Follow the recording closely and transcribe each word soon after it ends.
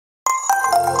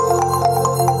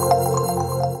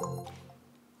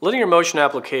Linear motion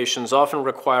applications often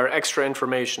require extra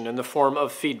information in the form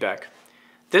of feedback.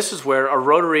 This is where a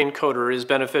rotary encoder is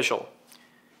beneficial.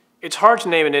 It's hard to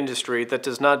name an industry that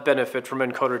does not benefit from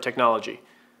encoder technology.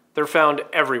 They're found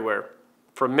everywhere,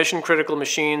 from mission-critical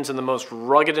machines in the most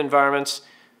rugged environments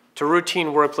to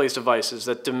routine workplace devices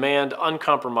that demand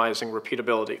uncompromising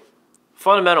repeatability.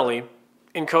 Fundamentally,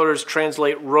 encoders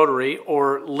translate rotary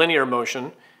or linear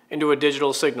motion into a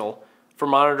digital signal for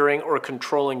monitoring or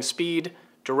controlling speed,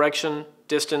 direction,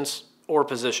 distance, or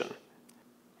position.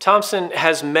 Thomson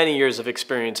has many years of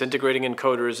experience integrating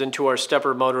encoders into our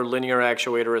stepper motor linear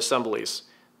actuator assemblies.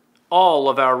 All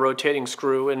of our rotating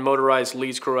screw and motorized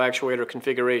lead screw actuator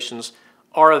configurations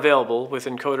are available with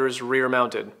encoders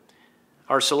rear-mounted.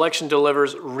 Our selection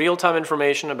delivers real-time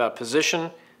information about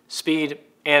position, speed,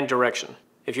 and direction.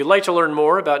 If you'd like to learn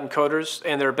more about encoders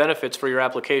and their benefits for your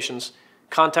applications,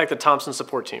 contact the Thomson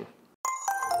support team.